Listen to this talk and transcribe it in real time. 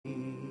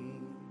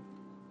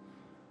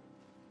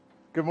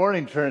Good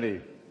morning, Trinity.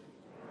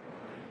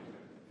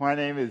 My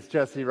name is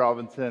Jesse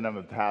Robinson. I'm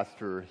a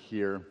pastor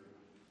here.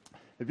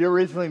 If you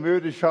recently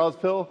moved to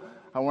Charlottesville,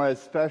 I want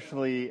to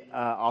especially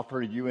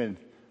offer you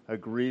a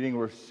greeting.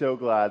 We're so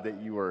glad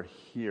that you are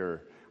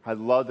here. I'd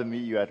love to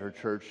meet you at our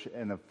church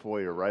in the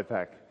foyer, right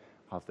back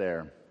out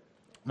there.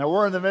 Now,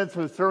 we're in the midst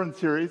of a sermon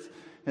series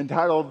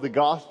entitled The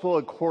Gospel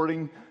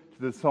According to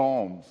the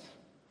Psalms.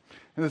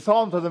 And the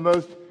Psalms are the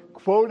most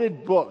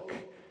quoted book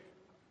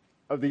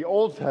of the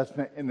Old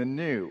Testament and the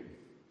New.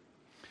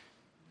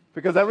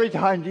 Because every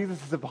time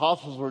Jesus'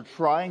 apostles were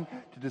trying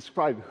to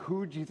describe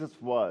who Jesus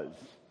was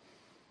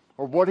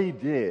or what he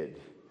did,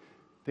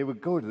 they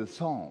would go to the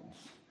Psalms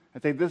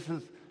and say, this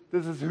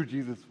is who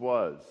Jesus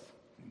was.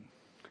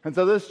 And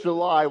so this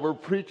July, we're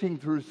preaching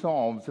through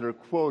Psalms that are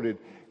quoted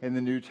in the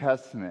New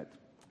Testament.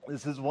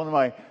 This is one of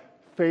my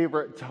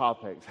favorite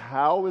topics.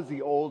 How is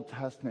the Old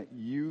Testament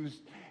used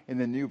in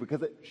the New?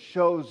 Because it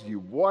shows you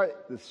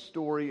what the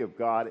story of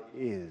God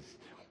is,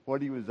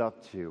 what he was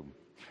up to.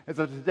 And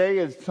so today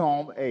is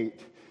Psalm 8.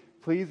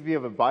 Please, if you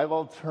have a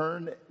Bible,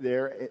 turn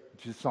there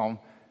to Psalm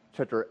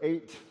chapter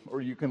 8,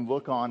 or you can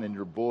look on in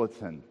your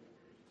bulletin.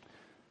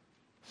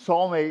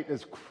 Psalm 8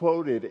 is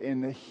quoted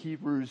in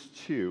Hebrews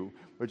 2,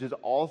 which is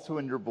also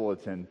in your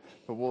bulletin,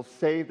 but we'll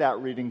save that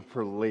reading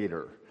for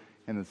later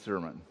in the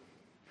sermon.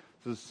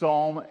 So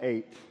Psalm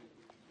 8.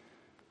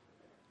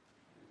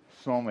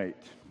 Psalm 8.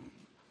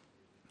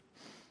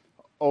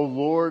 O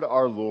Lord,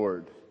 our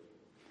Lord,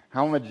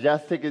 how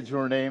majestic is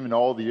your name in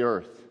all the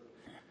earth.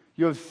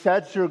 You have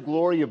set your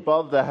glory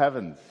above the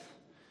heavens.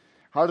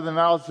 Out of the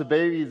mouths of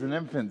babies and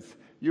infants,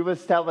 you have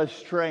established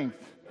strength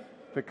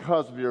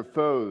because of your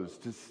foes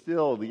to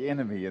still the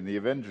enemy and the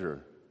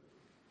avenger.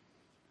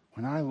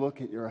 When I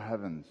look at your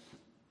heavens,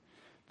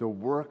 the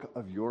work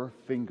of your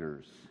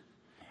fingers,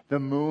 the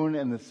moon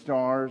and the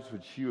stars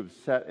which you have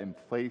set in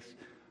place,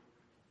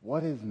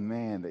 what is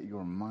man that you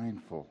are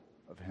mindful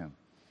of him?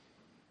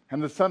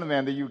 And the Son of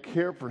Man that you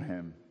care for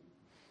him?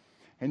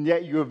 And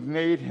yet you have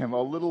made him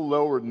a little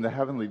lower than the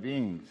heavenly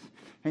beings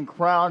and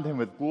crowned him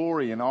with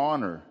glory and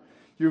honor.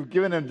 You have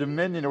given him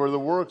dominion over the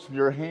works of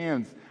your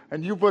hands,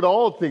 and you put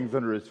all things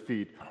under his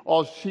feet,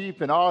 all sheep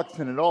and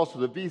oxen, and also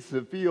the beasts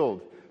of the field,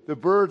 the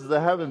birds of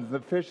the heavens, and the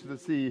fish of the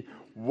sea,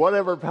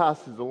 whatever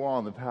passes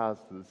along the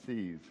paths of the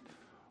seas.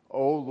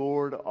 O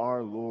Lord,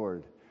 our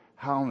Lord,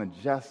 how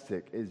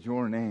majestic is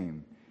your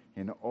name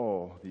in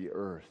all the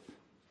earth.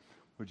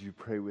 Would you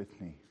pray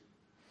with me?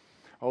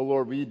 Oh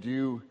Lord, we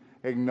do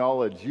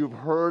acknowledge you've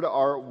heard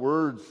our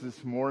words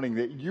this morning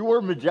that you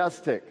are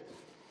majestic.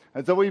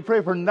 And so we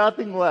pray for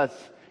nothing less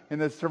in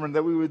this sermon,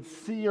 that we would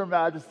see your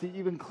majesty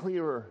even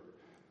clearer,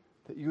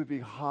 that you would be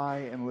high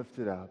and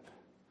lifted up.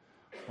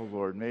 Oh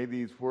Lord, may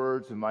these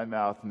words in my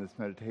mouth and this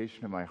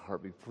meditation in my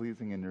heart be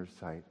pleasing in your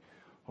sight.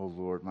 Oh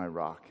Lord, my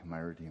rock and my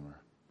redeemer.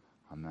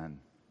 Amen.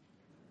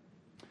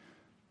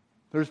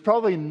 There's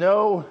probably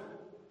no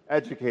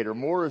educator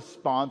more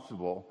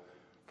responsible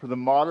for the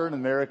modern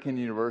American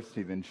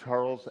university than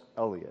Charles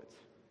Eliot.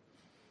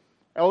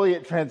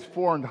 Eliot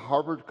transformed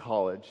Harvard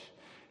College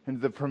into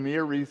the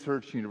premier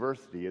research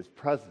university as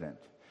president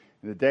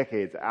in the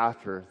decades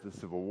after the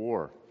Civil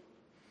War.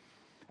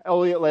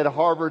 Eliot led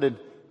Harvard in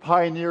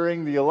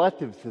pioneering the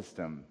elective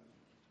system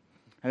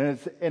and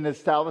in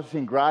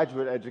establishing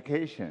graduate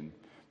education.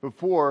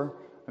 Before,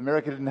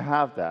 America didn't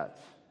have that.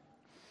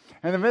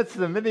 In the midst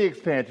of the many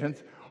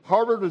expansions,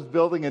 Harvard was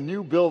building a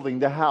new building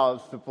to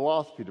house the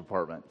philosophy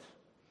department.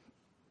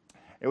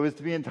 It was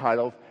to be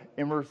entitled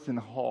Emerson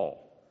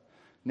Hall,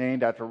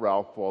 named after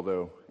Ralph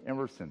Waldo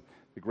Emerson,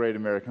 the great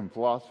American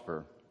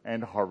philosopher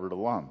and Harvard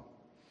alum.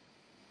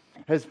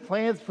 As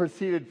plans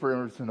proceeded for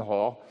Emerson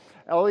Hall,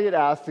 Eliot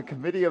asked a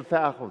committee of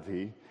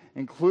faculty,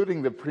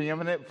 including the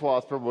preeminent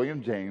philosopher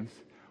William James,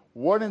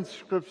 what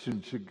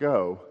inscription should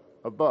go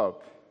above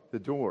the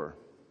door.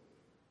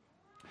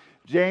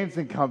 James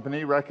and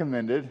company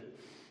recommended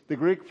the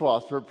Greek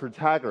philosopher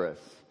Protagoras.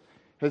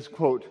 His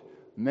quote,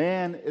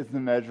 "Man is the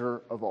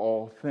measure of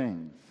all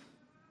things."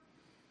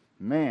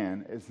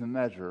 Man is the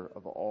measure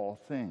of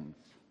all things.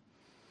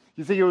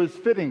 You see, it was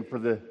fitting for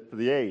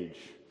the age.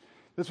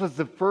 This was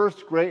the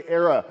first great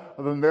era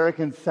of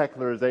American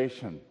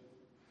secularization.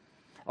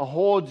 A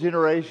whole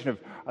generation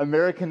of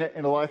American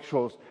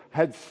intellectuals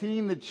had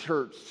seen the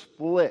church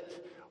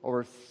split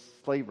over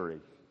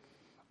slavery,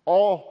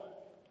 all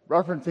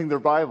referencing their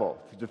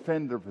Bible to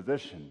defend their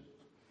position.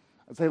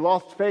 As they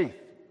lost faith.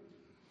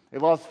 They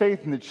lost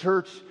faith in the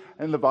church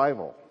and the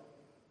Bible.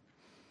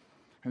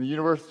 And the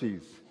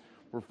universities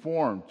were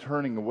formed,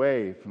 turning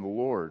away from the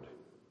Lord.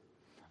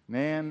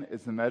 Man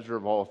is the measure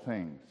of all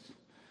things.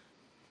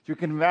 You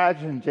can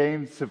imagine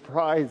James'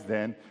 surprise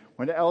then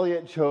when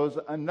Eliot chose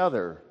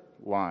another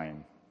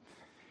line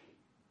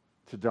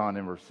to Don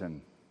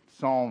Emerson.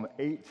 Psalm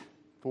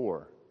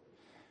 8:4.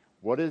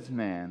 What is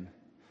man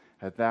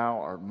that thou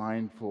art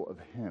mindful of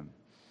him?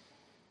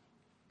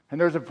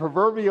 And there's a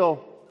proverbial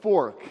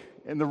fork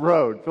in the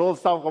road,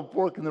 philosophical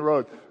fork in the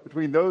road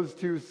between those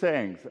two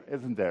sayings,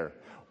 isn't there?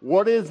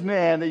 What is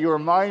man that you are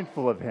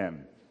mindful of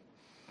him?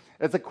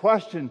 It's a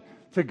question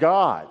to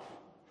God,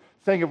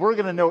 saying if we're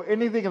going to know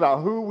anything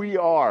about who we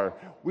are,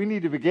 we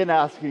need to begin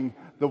asking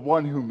the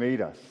one who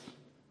made us.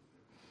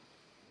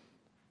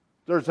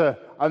 There's a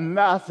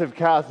massive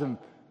chasm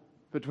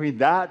between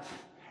that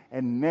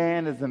and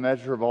man as the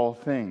measure of all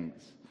things.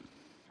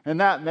 And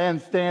that man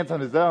stands on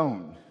his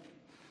own.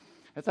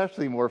 It's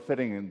actually more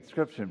fitting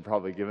inscription,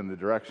 probably, given the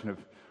direction of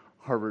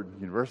Harvard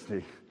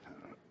University.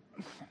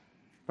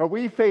 But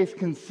we face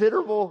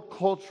considerable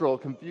cultural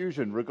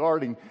confusion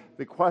regarding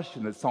the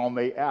question that Psalm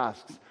 8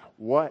 asks,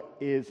 what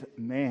is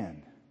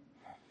man?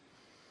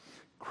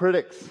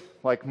 Critics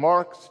like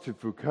Marx to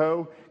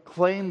Foucault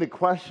claim the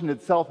question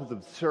itself is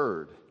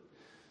absurd.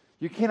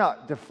 You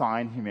cannot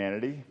define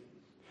humanity,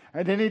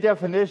 and any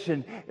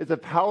definition is a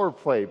power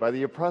play by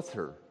the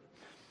oppressor.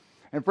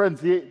 And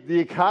friends, the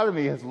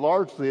Academy has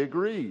largely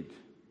agreed,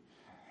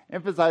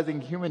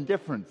 emphasizing human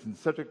difference and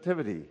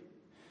subjectivity.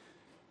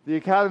 The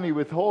Academy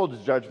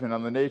withholds judgment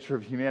on the nature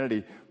of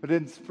humanity, but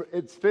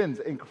it spends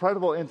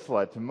incredible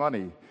intellect and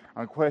money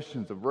on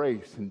questions of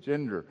race and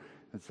gender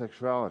and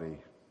sexuality.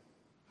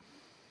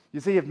 You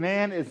see, if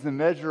man is the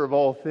measure of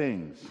all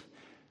things,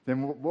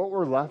 then what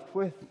we're left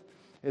with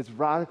is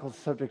radical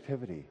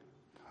subjectivity.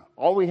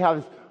 All we have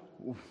is,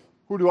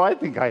 who do I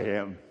think I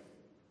am?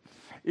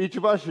 Each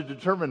of us should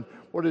determine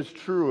what is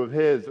true of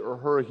his or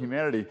her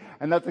humanity,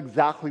 and that's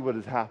exactly what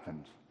has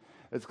happened.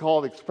 It's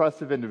called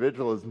expressive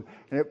individualism,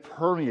 and it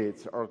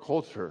permeates our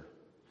culture.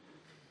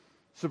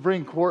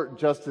 Supreme Court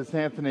Justice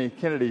Anthony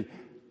Kennedy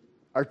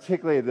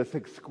articulated this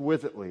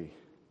exquisitely.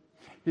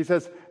 He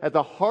says, at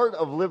the heart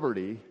of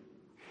liberty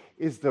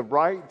is the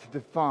right to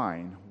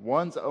define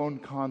one's own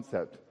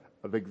concept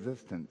of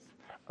existence,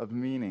 of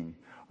meaning,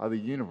 of the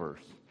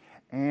universe,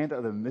 and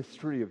of the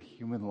mystery of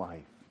human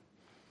life.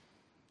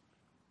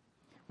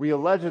 We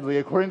allegedly,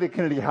 according to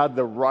Kennedy, had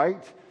the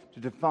right to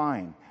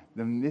define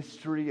the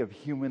mystery of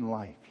human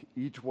life,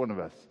 each one of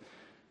us,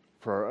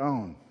 for our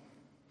own.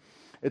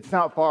 It's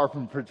not far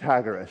from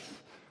Protagoras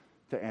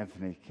to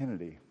Anthony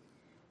Kennedy.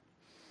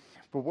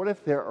 But what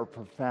if there are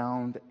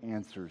profound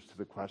answers to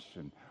the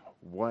question,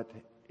 what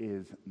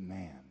is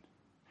man?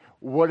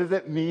 What does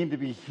it mean to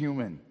be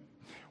human?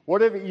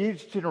 What if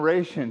each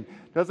generation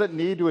doesn't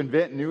need to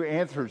invent new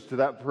answers to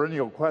that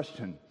perennial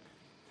question?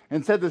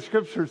 Instead, the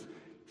scriptures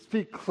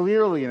speak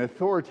clearly and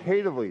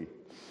authoritatively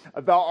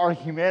about our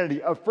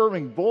humanity,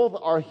 affirming both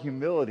our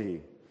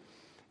humility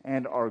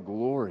and our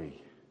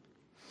glory.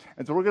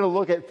 And so we're going to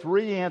look at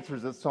three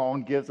answers that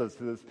Psalm gives us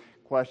to this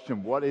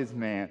question, what is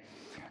man?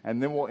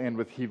 And then we'll end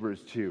with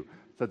Hebrews 2.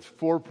 So that's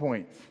 4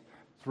 points,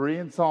 3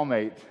 in Psalm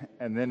 8,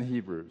 and then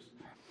Hebrews.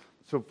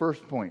 So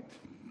first point,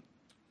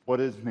 what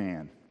is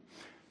man?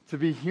 To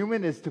be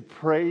human is to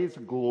praise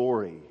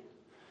glory.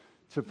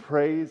 To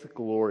praise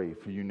glory,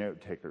 for you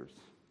note takers.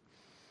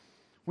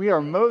 We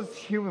are most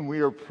human. We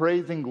are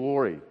praising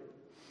glory.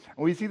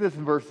 And we see this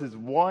in verses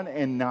 1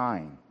 and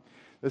 9.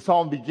 The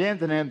psalm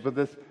begins and ends with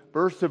this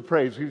verse of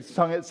praise. We've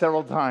sung it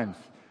several times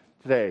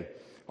today.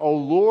 O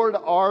Lord,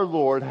 our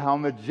Lord, how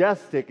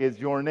majestic is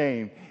your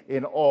name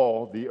in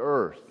all the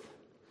earth.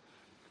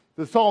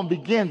 The psalm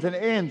begins and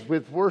ends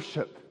with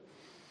worship.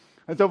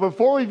 And so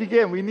before we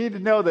begin, we need to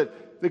know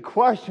that the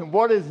question,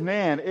 what is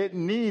man? It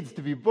needs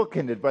to be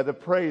bookended by the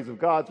praise of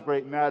God's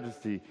great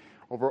majesty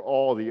over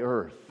all the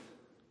earth.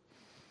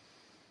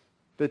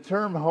 The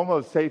term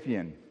Homo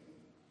sapien,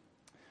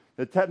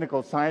 the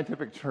technical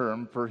scientific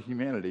term for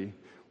humanity,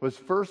 was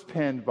first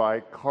penned by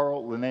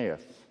Carl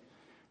Linnaeus,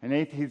 an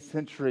 18th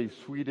century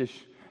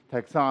Swedish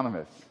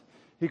taxonomist.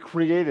 He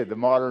created the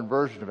modern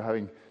version of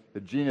having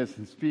the genus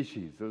and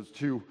species, those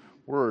two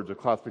words of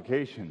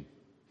classification.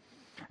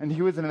 And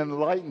he was an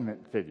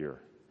Enlightenment figure.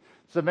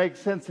 So it makes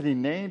sense that he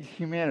named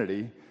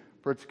humanity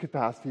for its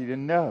capacity to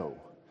know.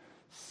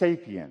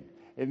 Sapien,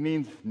 it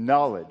means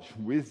knowledge,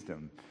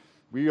 wisdom.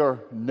 We are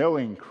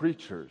knowing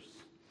creatures.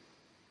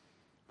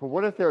 But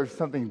what if there is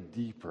something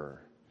deeper,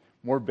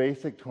 more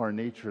basic to our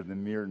nature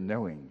than mere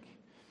knowing?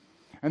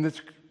 And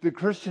the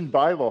Christian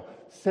Bible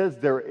says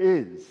there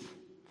is.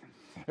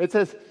 It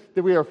says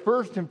that we are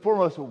first and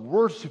foremost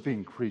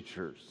worshiping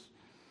creatures.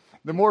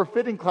 The more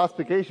fitting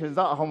classification is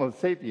not Homo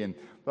sapien,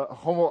 but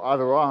Homo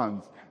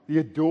adorans, the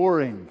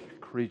adoring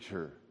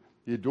creature,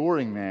 the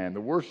adoring man,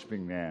 the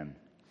worshiping man.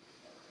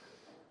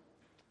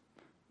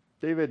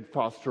 David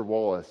Foster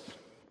Wallace,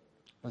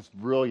 this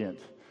brilliant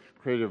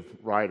creative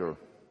writer,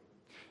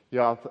 he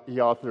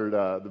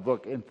authored the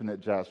book Infinite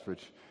Jest,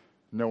 which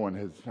no one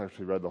has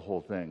actually read the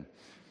whole thing.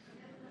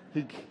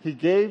 He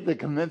gave the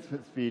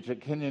commencement speech at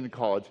Kenyon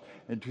College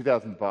in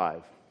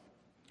 2005.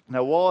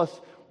 Now,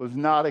 Wallace was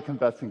not a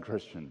confessing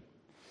Christian.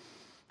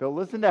 But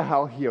listen to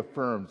how he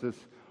affirms this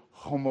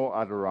Homo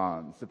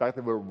adorans, the fact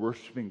that we're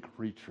worshiping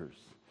creatures.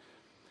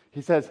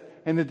 He says,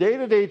 in the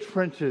day-to-day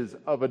trenches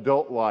of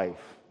adult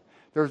life,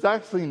 there's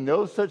actually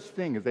no such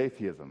thing as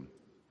atheism.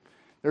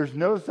 There's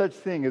no such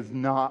thing as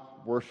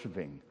not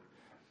worshiping.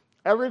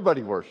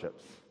 Everybody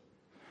worships.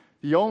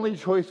 The only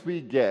choice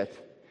we get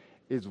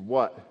is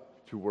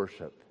what to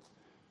worship.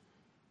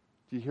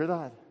 Do you hear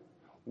that?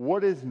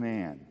 What is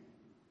man?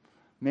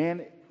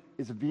 Man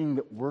is a being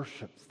that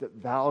worships, that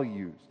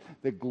values,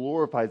 that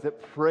glorifies,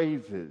 that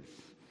praises.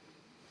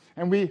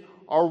 And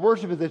our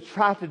worship is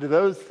attracted to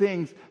those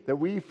things that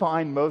we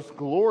find most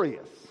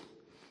glorious.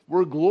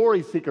 We're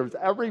glory seekers.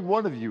 Every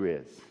one of you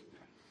is.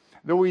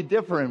 Though we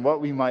differ in what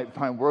we might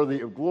find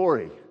worthy of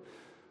glory.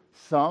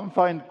 Some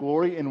find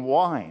glory in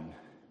wine.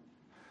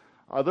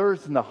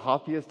 Others in the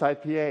hoppiest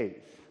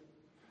IPAs.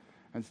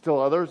 And still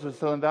others are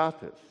Southern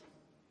Baptists.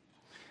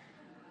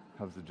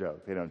 That was a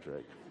joke. They don't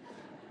drink.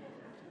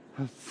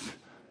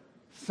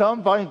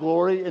 Some find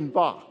glory in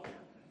Bach.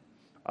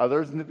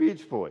 Others in the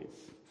Beach Boys.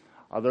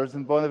 Others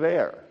in Bon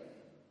Iver.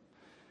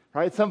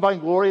 Right? Some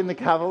find glory in the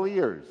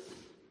Cavaliers.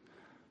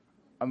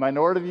 A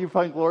minority of you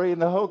find glory in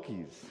the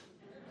Hokies.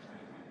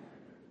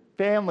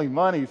 Family,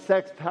 money,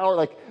 sex, power.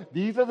 Like,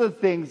 these are the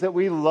things that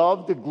we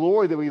love to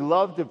glory, that we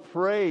love to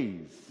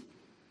praise.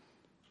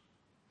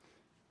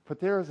 But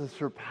there is a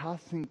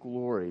surpassing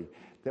glory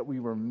that we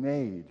were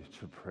made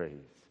to praise.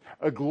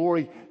 A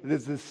glory that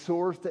is the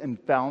source and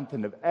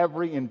fountain of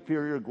every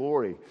inferior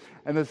glory.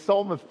 And the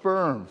psalm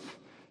affirms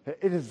that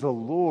it is the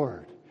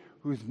Lord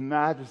whose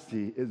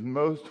majesty is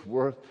most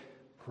worth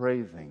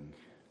praising.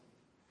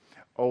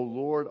 O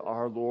Lord,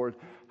 our Lord,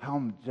 how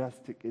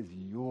majestic is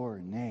your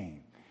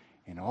name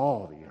in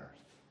all the earth.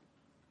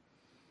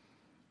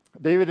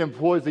 David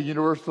employs a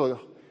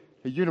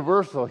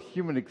universal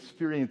human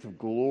experience of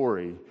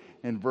glory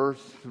in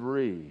verse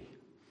 3.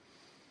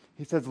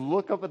 He says,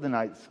 look up at the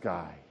night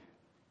sky,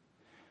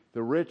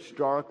 the rich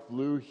dark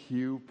blue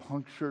hue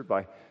punctured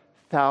by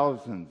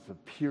thousands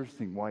of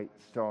piercing white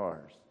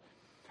stars,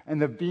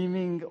 and the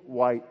beaming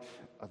white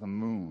of the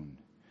moon.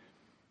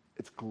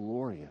 It's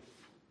glorious.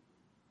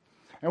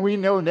 And we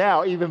know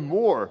now even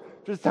more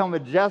just how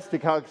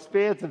majestic, how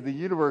expansive the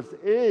universe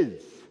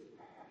is.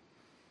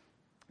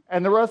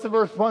 And the rest of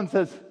verse 1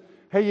 says,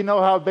 hey, you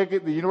know how big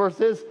the universe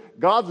is?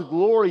 God's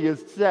glory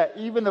is set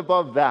even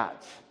above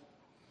that.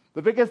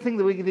 The biggest thing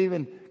that we can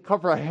even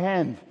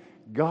comprehend,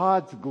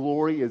 God's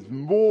glory is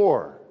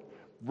more,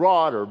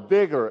 broader,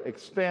 bigger,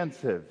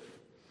 expansive.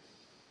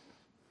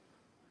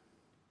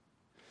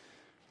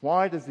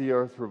 Why does the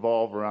earth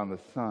revolve around the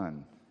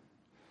sun?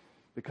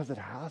 Because it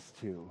has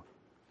to.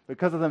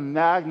 Because of the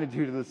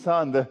magnitude of the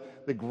sun,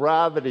 the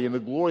gravity and the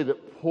glory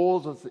that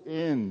pulls us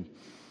in.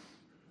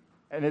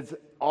 And it's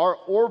our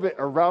orbit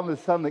around the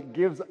sun that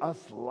gives us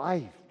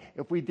life.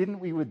 If we didn't,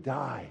 we would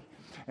die.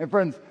 And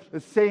friends,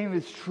 the same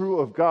is true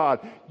of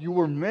God. You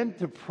were meant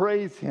to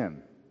praise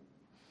Him.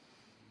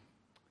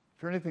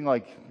 If you're anything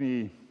like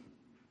me,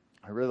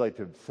 I really like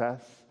to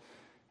obsess.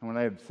 And when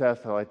I obsess,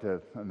 I like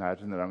to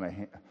imagine that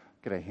I'm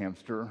get a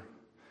hamster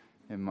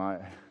in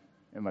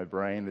my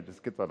brain that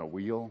just gets on a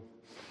wheel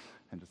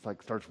and just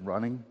like starts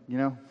running,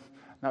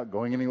 not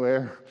going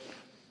anywhere.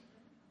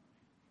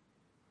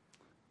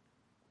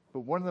 But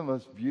one of the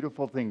most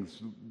beautiful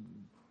things,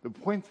 the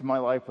points in my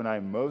life when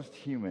I'm most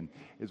human,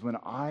 is when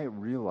I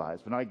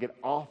get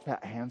off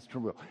that hamster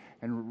wheel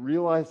and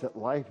realize that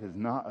life is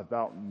not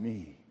about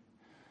me.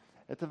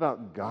 It's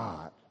about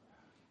God.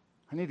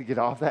 I need to get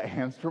off that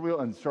hamster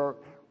wheel and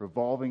start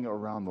revolving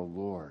around the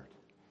Lord.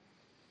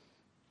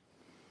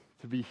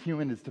 To be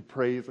human is to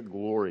praise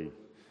glory.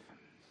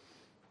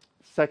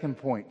 Second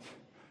point,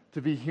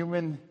 to be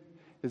human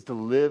is to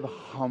live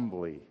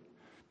humbly.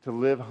 To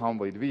live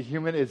humbly. To be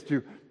human is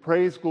to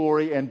praise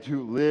glory and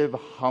to live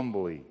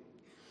humbly.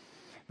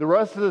 The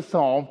rest of the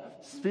psalm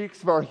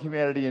speaks of our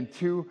humanity in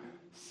two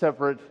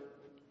separate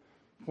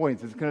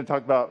points. It's going to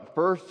talk about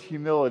first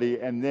humility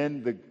and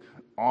then the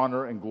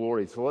honor and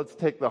glory. So let's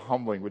take the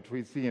humbling, which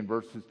we see in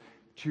verses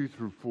 2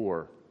 through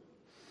 4.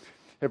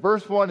 If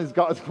verse 1 is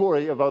God's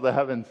glory above the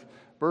heavens,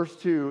 verse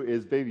 2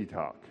 is baby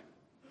talk.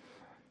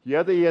 You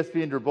have the ESV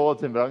in your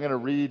bulletin, but I'm going to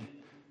read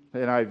the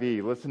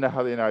NIV. Listen to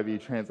how the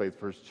NIV translates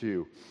verse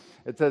 2.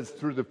 It says,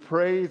 through the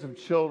praise of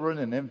children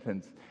and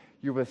infants,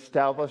 you've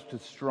established a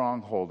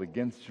stronghold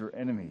against your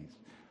enemies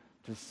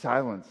to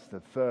silence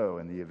the foe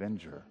and the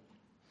avenger.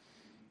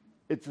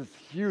 It's this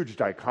huge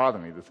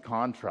dichotomy, this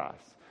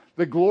contrast.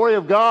 The glory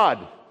of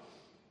God,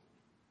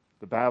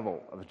 the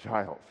babble of a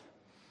child.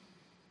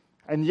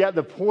 And yet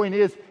the point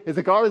is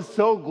that God is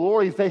so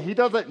glorious that He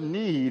doesn't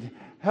need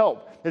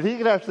help, that He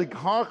can actually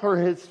conquer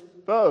His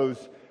foes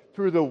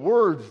through the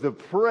words, the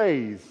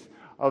praise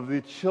of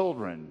the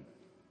children.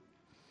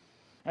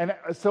 And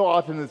so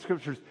often in the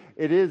Scriptures,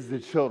 it is the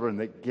children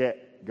that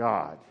get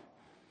God.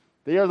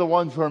 They are the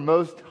ones who are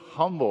most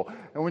humble.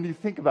 And when you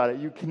think about it,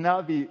 you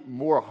cannot be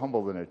more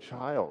humble than a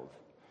child.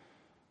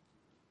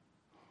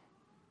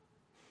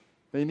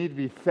 They need to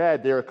be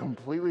fed. They are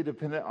completely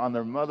dependent on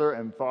their mother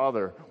and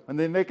father. When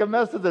they make a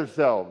mess of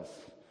themselves,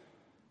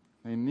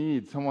 they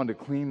need someone to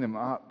clean them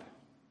up.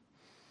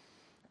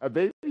 A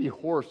baby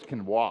horse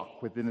can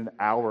walk within an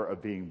hour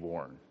of being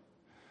born.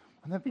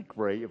 Wouldn't that be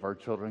great if our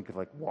children could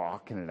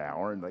walk in an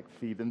hour and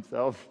feed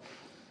themselves?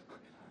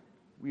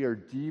 We are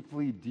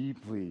deeply,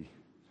 deeply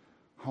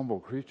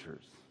humble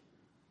creatures.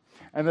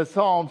 And the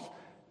Psalms,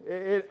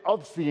 it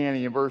ups the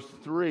ante in verse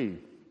 3.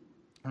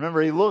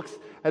 Remember, he looks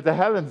at the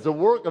heavens, the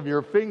work of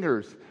your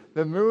fingers.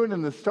 the moon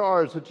and the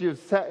stars which you have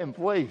set in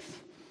place.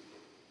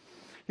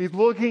 He's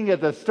looking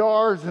at the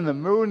stars and the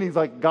moon. He's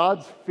like,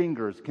 God's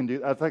fingers can do,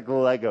 that's like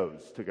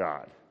Legos to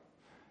God.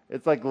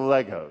 It's like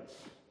Legos.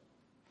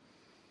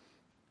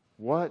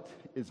 What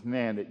is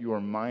man that you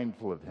are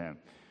mindful of him?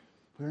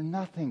 We're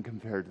nothing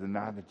compared to the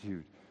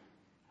magnitude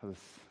of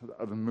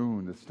the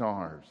moon, the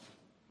stars.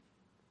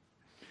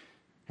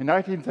 In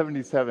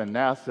 1977,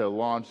 NASA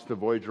launched the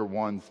Voyager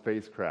 1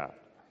 spacecraft.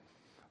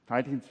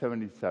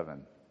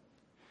 1977.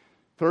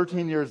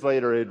 13 years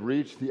later, it had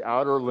reached the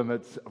outer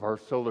limits of our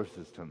solar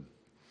system,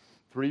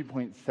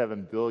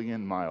 3.7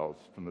 billion miles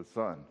from the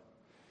sun.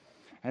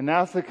 And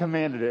NASA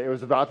commanded it, it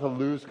was about to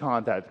lose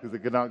contact because it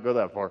could not go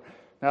that far.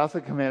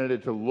 NASA commanded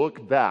it to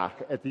look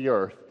back at the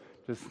Earth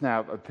to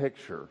snap a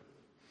picture.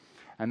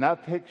 And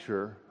that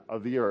picture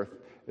of the Earth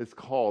is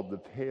called the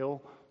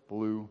pale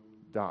blue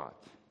dot,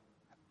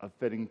 a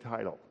fitting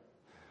title.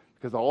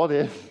 Because all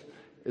it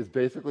is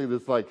basically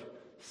this like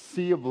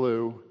sea of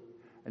blue,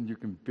 and you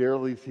can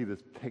barely see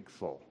this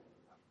pixel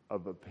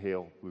of a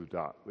pale blue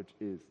dot, which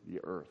is the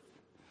Earth.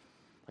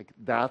 Like,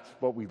 that's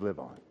what we live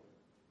on.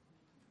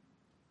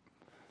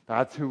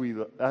 That's who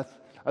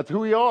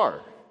we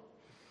are.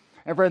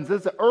 And friends,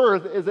 this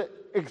Earth is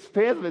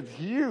expansive. It's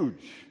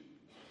huge.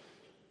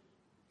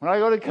 When I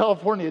go to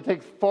California, it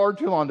takes far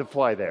too long to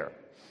fly there.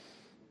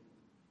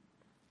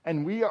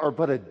 And we are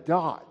but a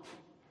dot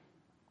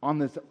on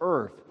this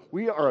Earth.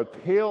 We are a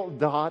pale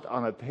dot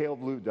on a pale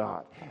blue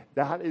dot.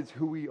 That is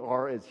who we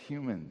are as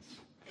humans.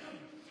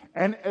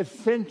 And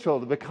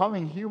essential to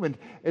becoming human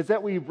is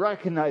that we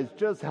recognize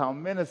just how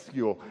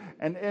minuscule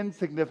and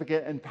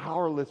insignificant and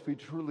powerless we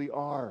truly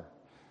are.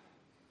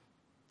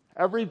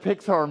 Every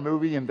Pixar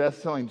movie and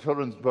best-selling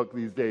children's book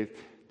these days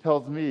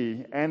tells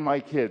me and my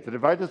kids that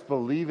if I just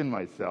believe in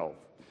myself,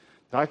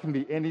 that I can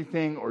be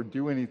anything or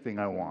do anything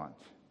I want.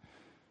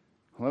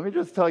 Let me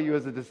just tell you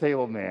as a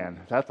disabled man,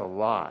 that's a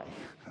lie.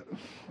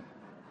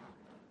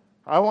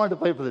 I wanted to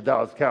play for the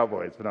Dallas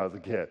Cowboys when I was a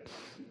kid.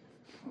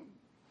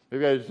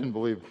 Maybe I just didn't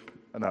believe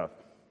enough.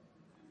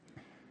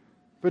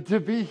 But to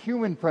be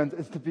human, friends,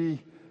 is to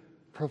be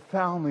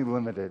profoundly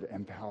limited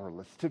and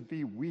powerless, to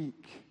be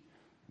weak.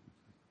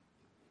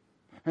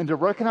 And to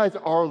recognize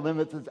our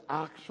limits is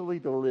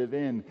actually to live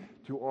in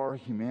to our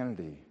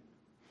humanity.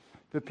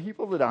 The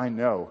people that I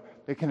know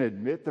that can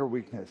admit their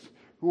weakness,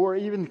 who are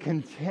even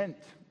content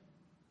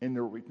in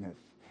their weakness,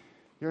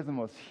 they're the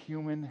most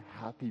human,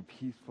 happy,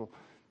 peaceful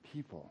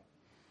people.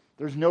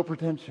 There's no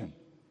pretension.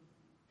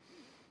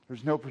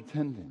 There's no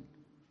pretending.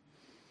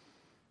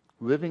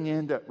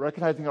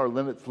 Recognizing our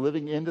limits,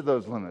 living into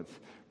those limits.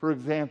 For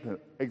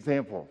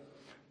example,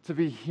 to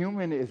be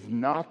human is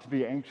not to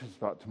be anxious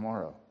about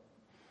tomorrow.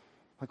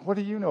 Like, what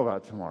do you know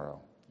about tomorrow?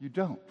 You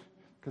don't,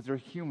 because you're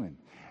human.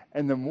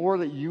 And the more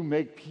that you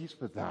make peace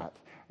with that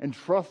and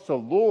trust the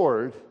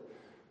Lord,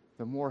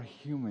 the more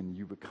human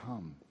you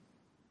become.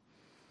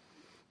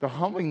 The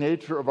humbling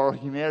nature of our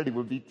humanity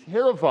would be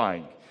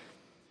terrifying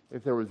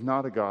if there was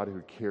not a God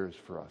who cares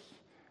for us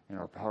in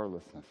our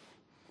powerlessness.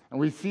 And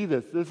we see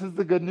this. This is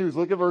the good news.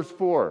 Look at verse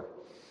 4.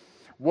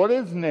 What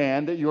is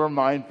man that you are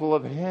mindful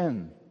of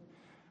him?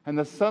 And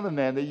the Son of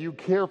Man that you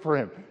care for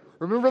him?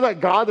 Remember that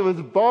God that was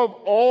above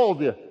all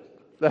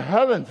the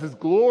heavens, his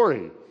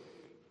glory.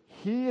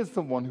 He is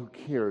the one who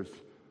cares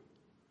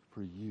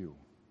for you.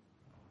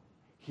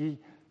 He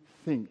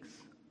thinks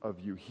of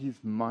you. He's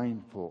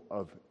mindful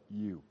of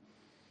you.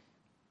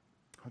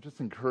 I'll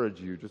just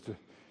encourage you just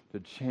to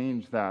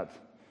change that,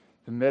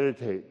 to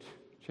meditate.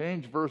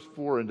 Change verse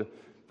 4 and to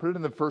put it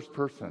in the first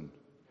person.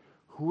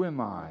 Who am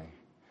I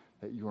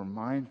that you are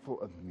mindful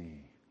of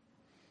me?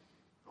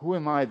 Who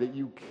am I that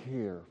you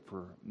care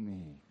for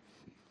me?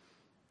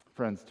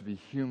 Friends, to be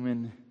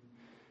human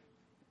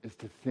is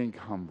to think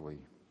humbly.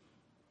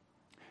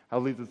 That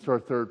leads us to our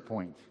third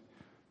point.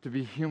 To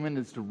be human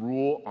is to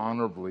rule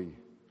honorably.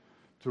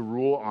 To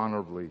rule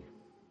honorably.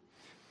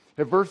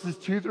 If verses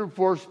 2 through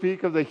 4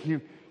 speak of the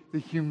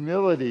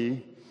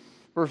humility,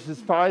 verses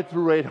 5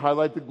 through 8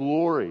 highlight the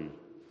glory.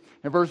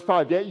 In verse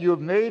 5, yet you have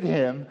made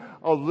him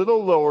a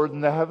little lower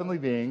than the heavenly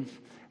beings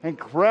and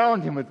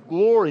crowned him with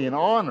glory and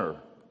honor.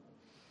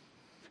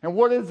 And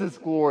what is this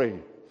glory?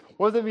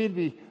 What does it mean to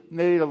be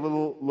made a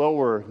little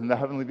lower than the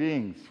heavenly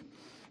beings?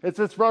 It's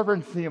this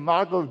reference to the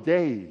Imago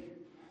Dei,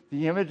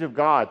 the image of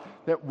God,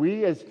 that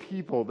we as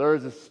people, there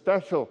is a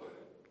special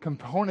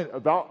component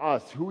about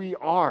us, who we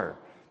are.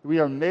 We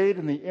are made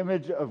in the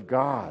image of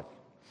God.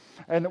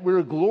 And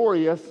we're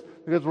glorious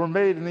because we're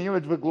made in the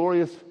image of a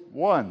glorious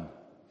one.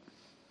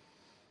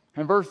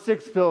 And verse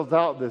 6 fills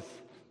out this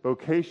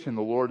vocation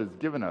the Lord has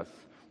given us,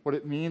 what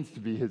it means to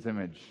be his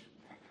image.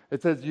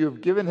 It says, you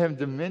have given him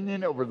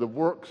dominion over the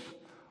works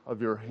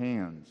of your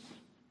hands.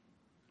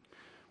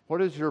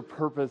 What is your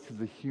purpose as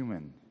a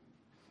human?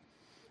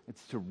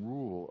 It's to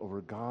rule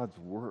over God's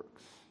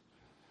works.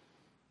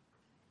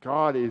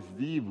 God is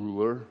the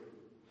ruler,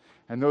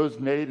 and those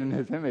made in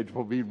his image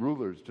will be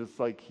rulers just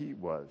like he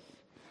was.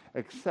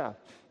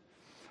 Except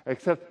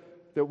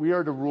that we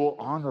are to rule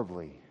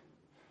honorably,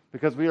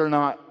 because we are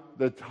not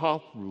the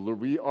top ruler.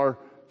 We are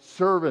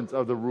servants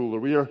of the ruler.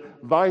 We are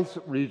vice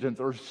regents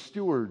or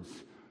stewards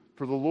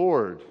for the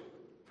Lord.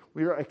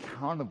 We are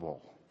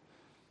accountable.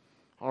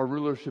 Our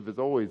rulership is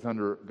always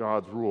under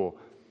God's rule.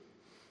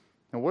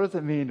 And what does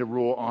it mean to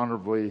rule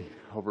honorably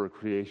over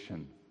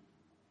creation?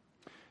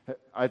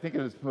 I think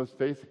at its most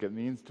basic, it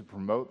means to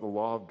promote the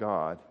law of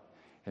God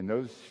in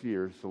those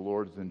spheres the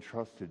Lord has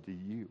entrusted to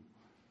you,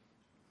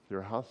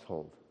 your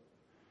household,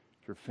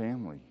 your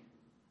family,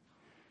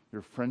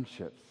 your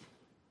friendships.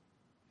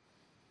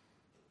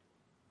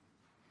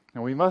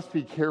 And we must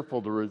be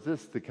careful to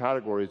resist the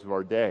categories of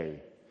our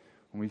day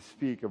when we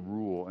speak of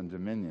rule and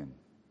dominion.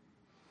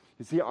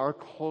 You see, our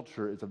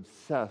culture is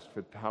obsessed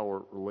with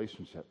power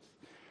relationships.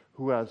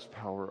 Who has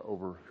power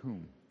over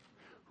whom?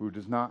 Who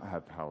does not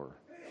have power?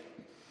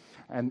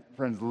 And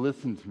friends,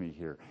 listen to me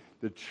here.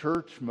 The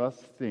church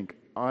must think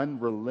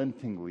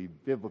unrelentingly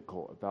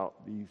biblical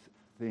about these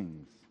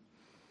things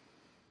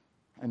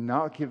and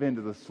not give in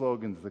to the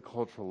slogans of the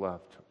cultural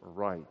left or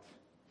right.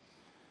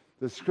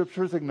 The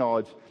scriptures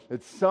acknowledge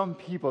that some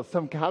people,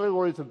 some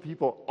categories of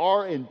people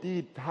are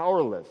indeed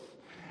powerless,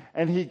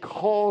 and he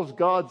calls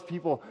God's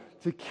people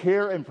to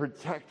care and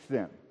protect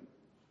them.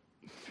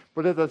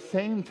 But at the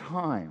same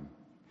time,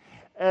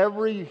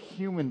 every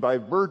human, by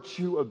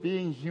virtue of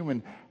being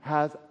human,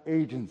 has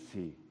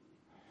agency,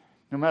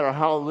 no matter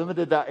how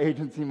limited that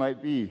agency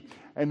might be,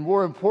 and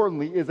more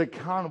importantly, is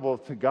accountable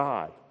to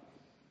God.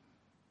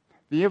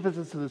 The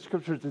emphasis of the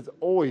scriptures is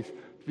always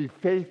to be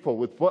faithful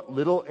with what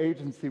little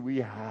agency we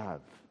have.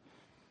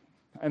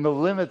 And the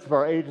limits of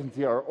our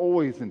agency are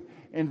always an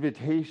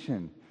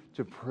invitation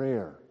to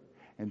prayer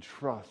and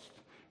trust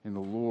in the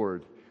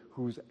Lord,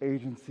 whose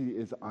agency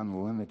is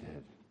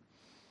unlimited.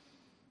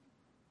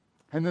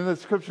 And then the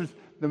scriptures,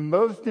 the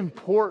most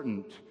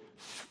important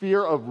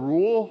sphere of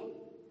rule,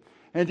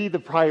 and indeed the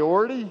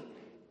priority,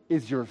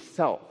 is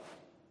yourself.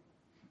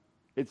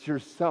 It's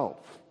yourself.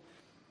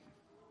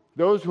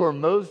 Those who are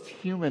most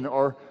human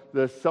are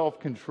the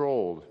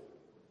self-controlled.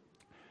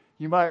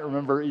 You might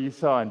remember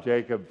Esau and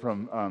Jacob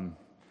from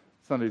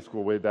Sunday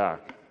school way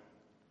back.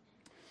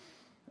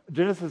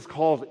 Genesis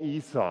calls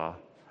Esau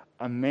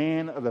a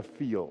man of the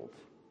field.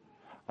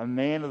 A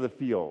man of the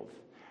field.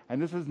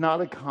 And this is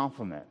not a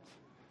compliment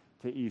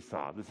to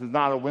Esau. This is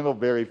not a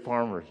Windleberry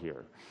farmer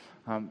here.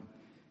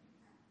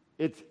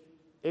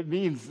 It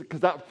means,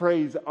 because that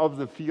phrase of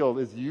the field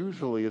is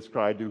usually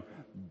ascribed to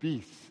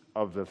beasts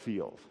of the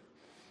field.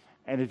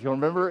 And if you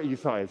remember,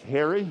 Esau is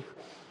hairy.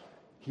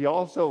 He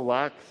also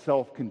lacks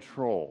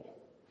self-control.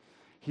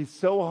 He's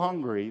so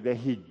hungry that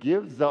he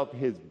gives up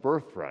his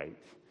birthright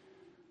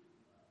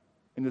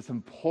in this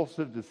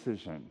impulsive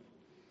decision.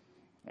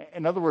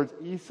 In other words,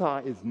 Esau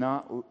is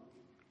not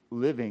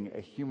living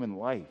a human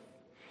life.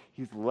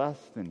 He's less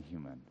than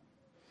human.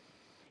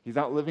 He's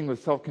not living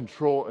with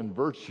self-control and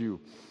virtue.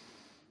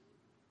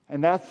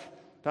 And that's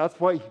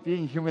what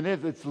being human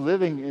is. It's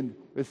living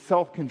with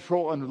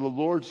self-control under the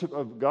lordship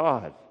of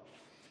God.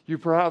 You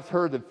perhaps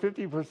heard that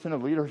 50%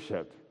 of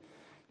leadership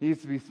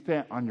needs to be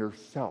spent on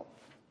yourself.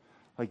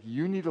 Like,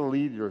 you need to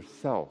lead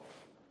yourself.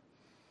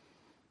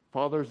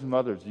 Fathers and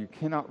mothers, you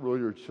cannot rule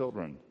your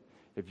children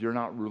if you're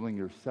not ruling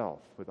yourself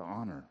with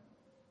honor.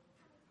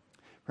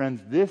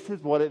 Friends, this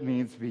is what it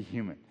means to be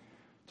human.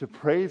 To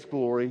praise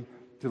glory,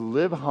 to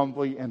live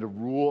humbly, and to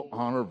rule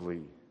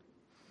honorably.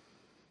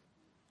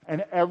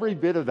 And every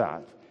bit of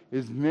that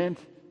is meant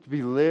to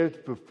be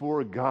lived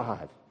before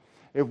God.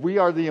 If we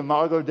are the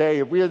Imago Dei,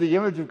 if we are the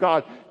image of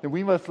God, then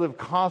we must live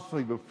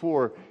constantly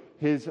before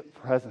his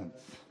presence.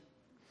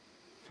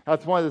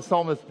 That's why the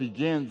psalmist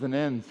begins and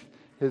ends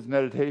his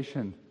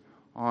meditation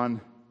on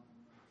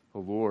the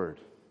Lord.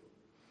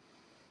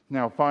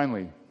 Now,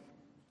 finally,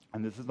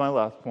 and this is my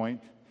last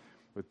point,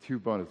 with 2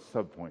 bonus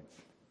subpoints.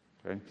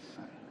 Okay?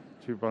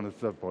 2 bonus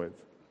subpoints.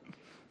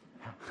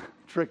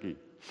 Tricky.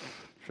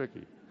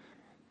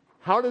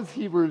 How does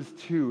Hebrews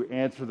 2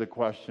 answer the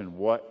question,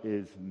 what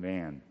is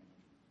man?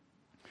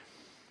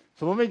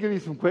 So let me give you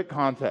some quick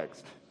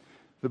context.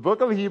 The book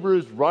of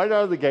Hebrews, right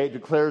out of the gate,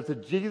 declares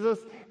that Jesus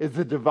is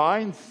the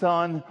divine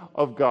Son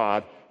of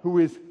God who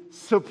is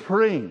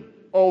supreme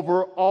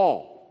over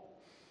all.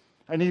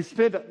 And he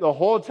spent the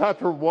whole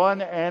chapter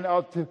 1 and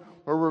up to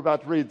where we're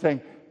about to read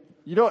saying,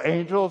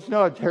 angels,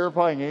 how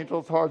terrifying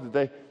angels are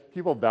that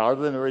people bow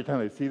to them every time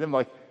they see them?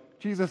 Like,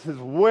 Jesus is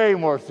way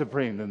more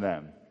supreme than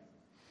them.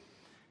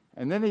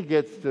 And then he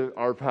gets to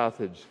our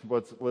passage,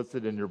 what's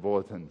listed in your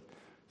bulletin.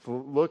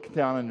 So look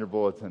down in your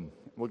bulletin.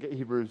 Look at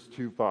Hebrews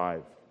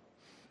 2:5.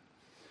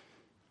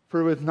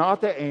 For it was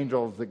not the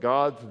angels that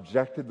God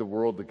subjected the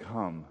world to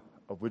come,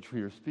 of which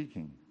we are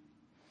speaking.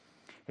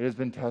 It has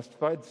been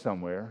testified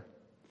somewhere,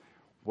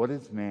 what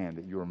is man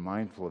that you are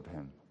mindful of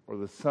him, or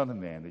the Son of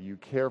Man that you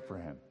care for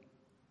him?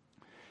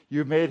 You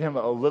have made him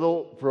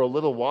for a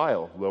little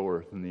while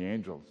lower than the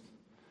angels.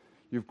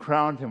 You've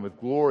crowned him with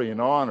glory and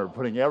honor,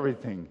 putting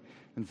everything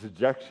in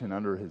subjection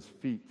under his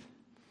feet.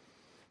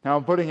 Now,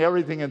 in putting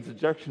everything in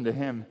subjection to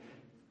him,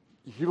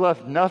 he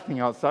left nothing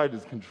outside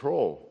his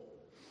control.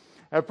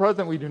 At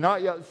present, we do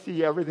not yet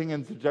see everything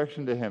in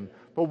subjection to him,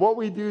 But what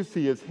we do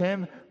see is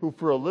him who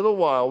for a little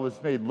while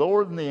was made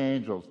lower than the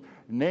angels,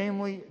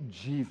 namely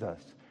Jesus,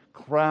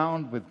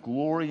 crowned with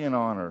glory and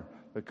honor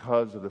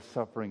because of the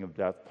suffering of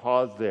death.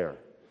 Pause there.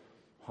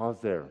 Pause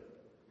there.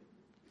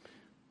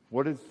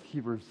 What is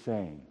Hebrews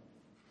saying?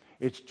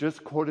 It's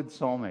just quoted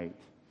Psalm 8.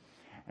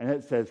 And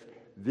it says,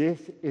 this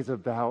is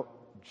about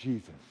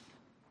Jesus.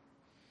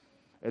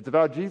 It's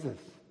about Jesus.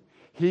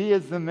 He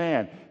is the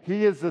man.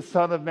 He is the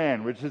Son of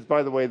Man, which is,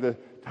 by the way, the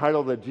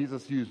title that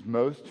Jesus used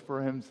most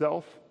for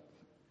himself.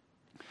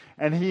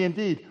 And he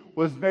indeed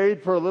was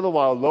made for a little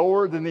while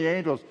lower than the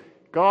angels.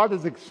 God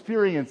has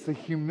experienced the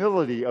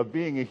humility of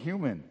being a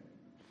human.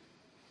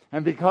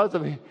 And because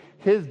of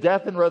his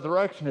death and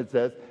resurrection, it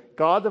says,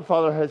 God the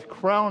Father has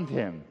crowned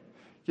him,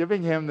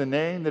 giving him the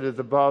name that is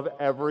above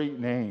every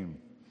name.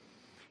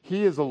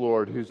 He is the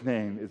Lord whose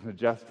name is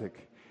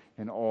majestic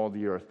in all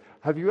the earth.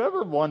 Have you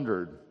ever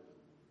wondered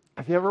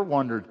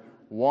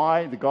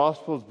why the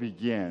Gospels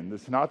begin, the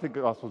Synoptic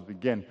Gospels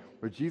begin,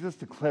 with Jesus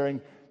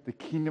declaring the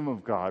kingdom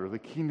of God or the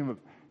kingdom of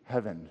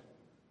heaven?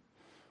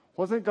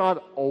 Wasn't God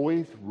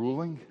always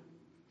ruling?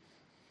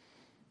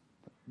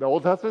 The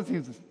Old Testament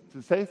seems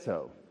to say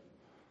so.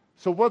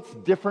 So what's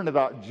different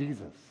about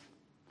Jesus?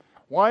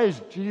 Why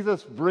is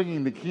Jesus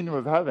bringing the kingdom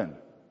of heaven?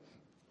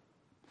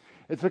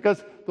 It's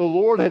because the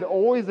Lord had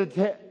always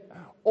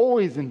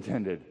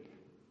intended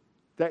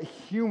that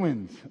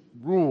humans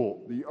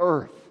rule the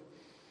earth.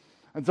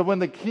 And so when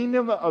the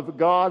kingdom of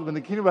God, when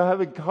the kingdom of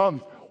heaven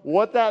comes,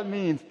 what that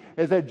means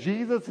is that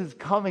Jesus is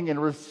coming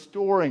and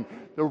restoring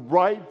the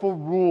rightful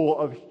rule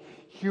of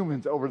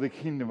humans over the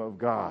kingdom of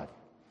God.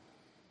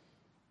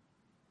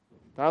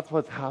 That's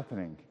what's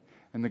happening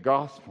in the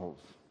Gospels.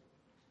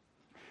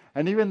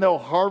 And even though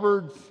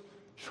Harvard's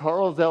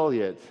Charles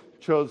Eliot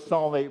chose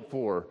Psalm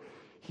 8:4,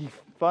 he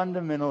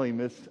fundamentally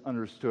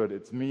misunderstood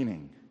its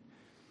meaning.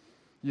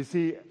 You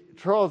see,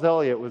 Charles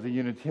Eliot was a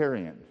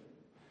Unitarian.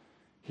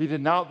 He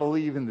did not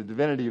believe in the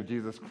divinity of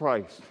Jesus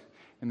Christ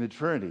and the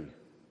Trinity.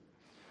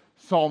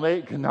 Psalm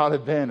 8 could not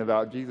have been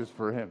about Jesus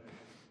for him.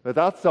 But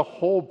that's the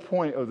whole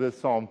point of this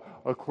psalm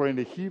according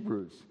to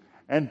Hebrews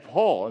and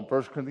Paul in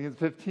 1 Corinthians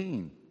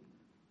 15.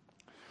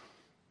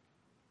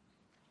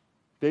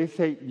 They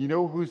say, you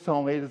know who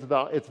Psalm 8 is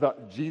about? It's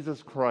about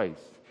Jesus Christ.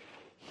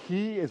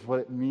 He is what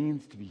it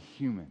means to be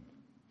human.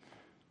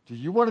 Do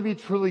you want to be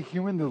truly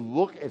human? Then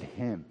look at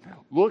him.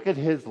 Look at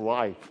his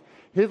life.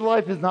 His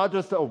life is not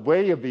just a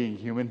way of being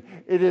human.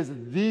 It is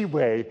the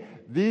way,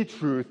 the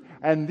truth,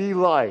 and the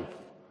life.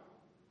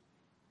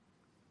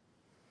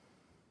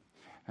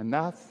 And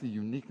that's the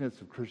uniqueness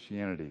of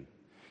Christianity.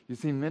 You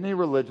see, many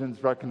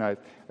religions recognize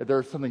that there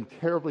is something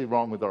terribly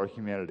wrong with our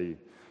humanity,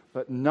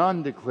 but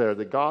none declare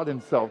that God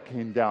himself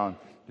came down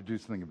to do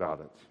something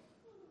about it.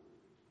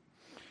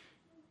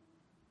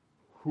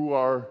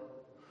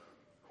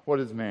 What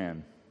is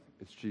man?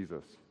 It's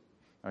Jesus.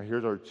 Now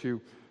here's our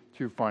two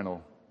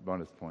final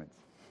bonus points.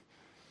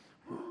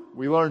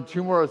 We learn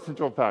two more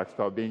essential facts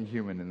about being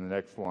human in the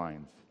next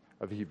lines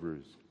of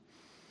Hebrews.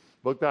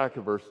 Look back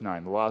at verse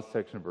 9, the last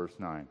section of verse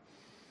 9.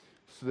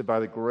 So that by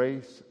the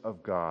grace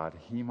of God,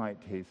 he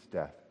might taste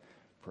death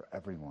for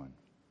everyone.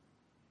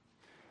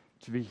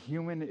 To be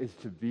human is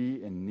to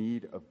be in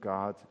need of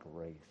God's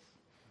grace.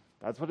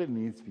 That's what it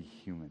means to be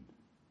human.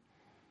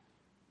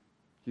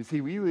 You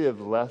see, we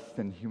live less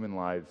than human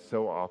lives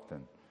so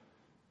often.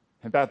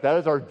 In fact, that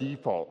is our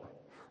default.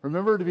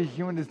 Remember, to be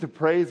human is to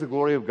praise the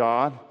glory of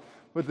God.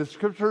 But the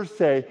scriptures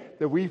say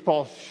that we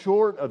fall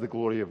short of the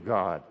glory of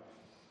God.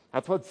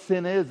 That's what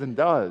sin is and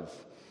does.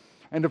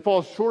 And to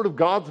fall short of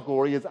God's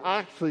glory is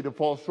actually to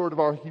fall short of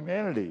our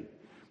humanity,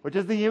 which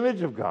is the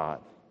image of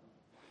God.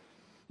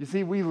 You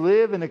see, we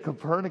live in a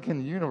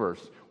Copernican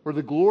universe where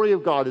the glory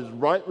of God is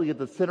rightly at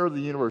the center of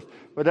the universe.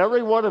 But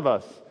every one of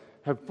us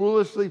have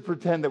foolishly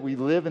pretend that we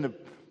live in a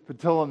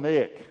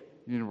Ptolemaic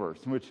universe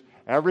in which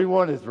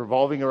everyone is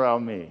revolving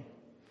around me.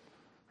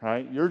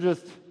 Right? You're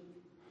just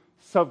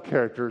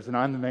sub-characters and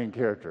I'm the main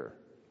character.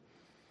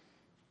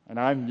 And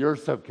I'm your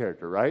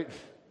sub-character, right?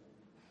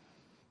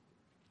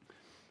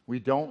 We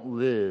don't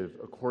live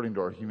according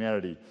to our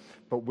humanity.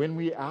 But when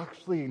we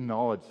actually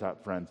acknowledge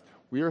that, friends,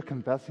 we are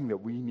confessing that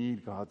we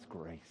need God's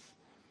grace.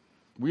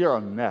 We are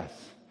a mess.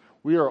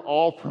 We are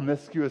all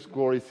promiscuous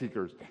glory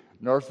seekers,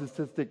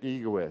 narcissistic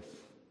egoists.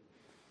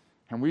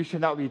 And we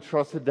should not be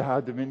trusted to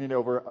have dominion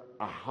over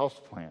a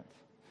houseplant.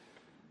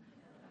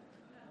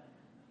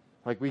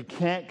 Like, we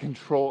can't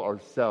control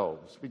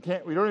ourselves. We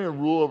don't even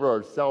rule over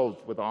ourselves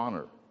with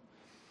honor.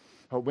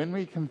 But when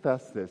we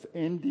confess this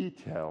in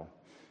detail,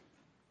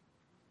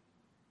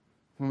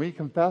 when we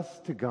confess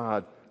to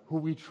God who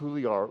we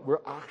truly are,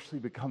 we're actually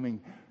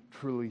becoming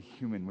truly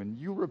human. When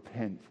you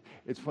repent,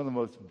 it's one of the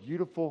most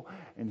beautiful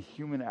and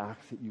human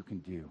acts that you can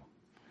do.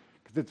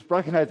 Because it's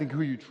recognizing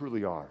who you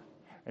truly are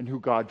and who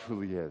God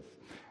truly is.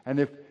 And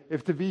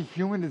if to be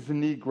human is to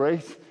need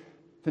grace,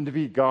 then to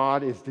be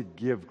God is to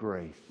give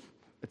grace.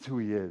 It's who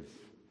he is.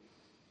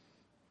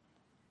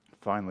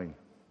 Finally,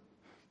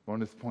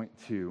 bonus point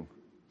 2.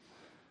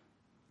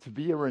 To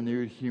be a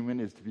renewed human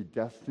is to be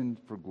destined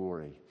for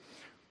glory.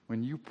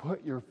 when you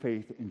put your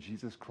faith in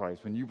Jesus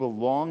Christ, when you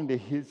belong to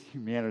his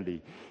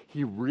humanity,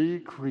 he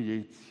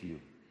recreates you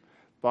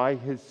by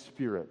his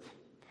Spirit,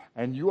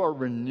 and you are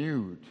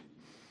renewed.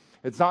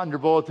 It's not in your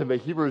bulletin, but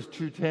Hebrews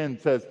 2:10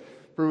 says,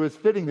 "For it was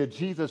fitting that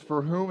Jesus,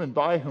 for whom and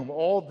by whom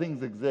all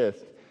things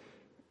exist,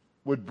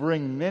 would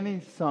bring many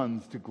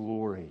sons to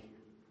glory."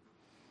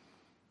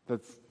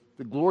 That's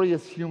the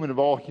glorious human of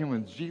all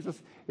humans.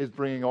 Jesus is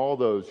bringing all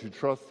those who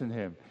trust in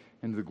him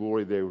into the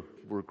glory they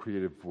were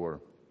created for.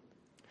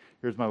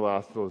 Here's my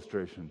last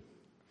illustration.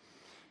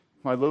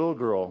 My little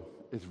girl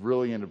is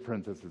really into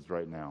princesses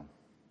right now.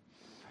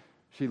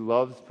 She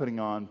loves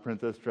putting on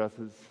princess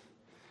dresses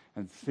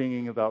and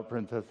singing about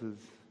princesses.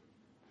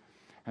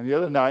 And the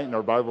other night in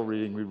our Bible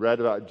reading, we read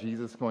about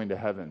Jesus going to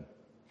heaven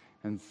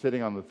and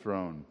sitting on the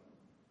throne.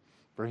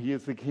 For he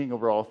is the king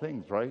over all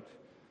things, right?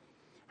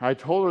 And I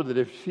told her that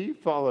if she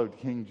followed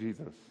King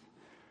Jesus,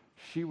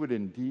 she would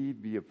indeed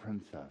be a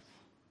princess.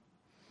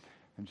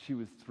 And she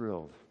was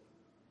thrilled.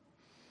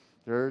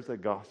 There's a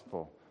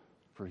gospel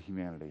for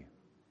humanity.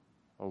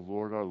 O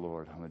Lord, our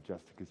Lord, how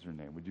majestic is your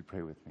name. Would you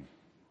pray with me?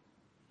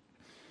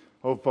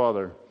 Oh,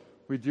 Father,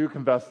 we do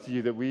confess to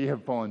you that we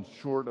have fallen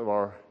short of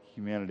our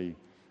humanity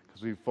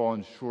because we've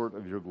fallen short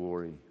of your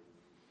glory.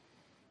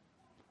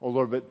 Oh,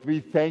 Lord, but we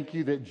thank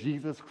you that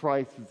Jesus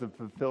Christ is the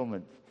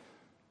fulfillment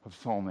of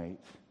Psalm 8.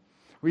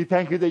 We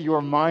thank you that you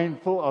are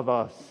mindful of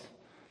us,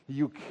 that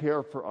you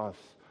care for us.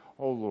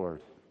 Oh,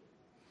 Lord,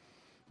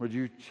 would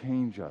you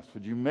change us?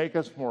 Would you make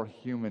us more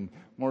human,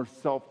 more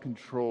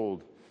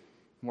self-controlled,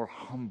 more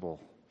humble,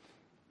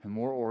 and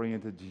more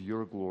oriented to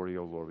your glory,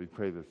 O Lord? We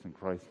pray this in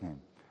Christ's name.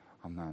 Amen.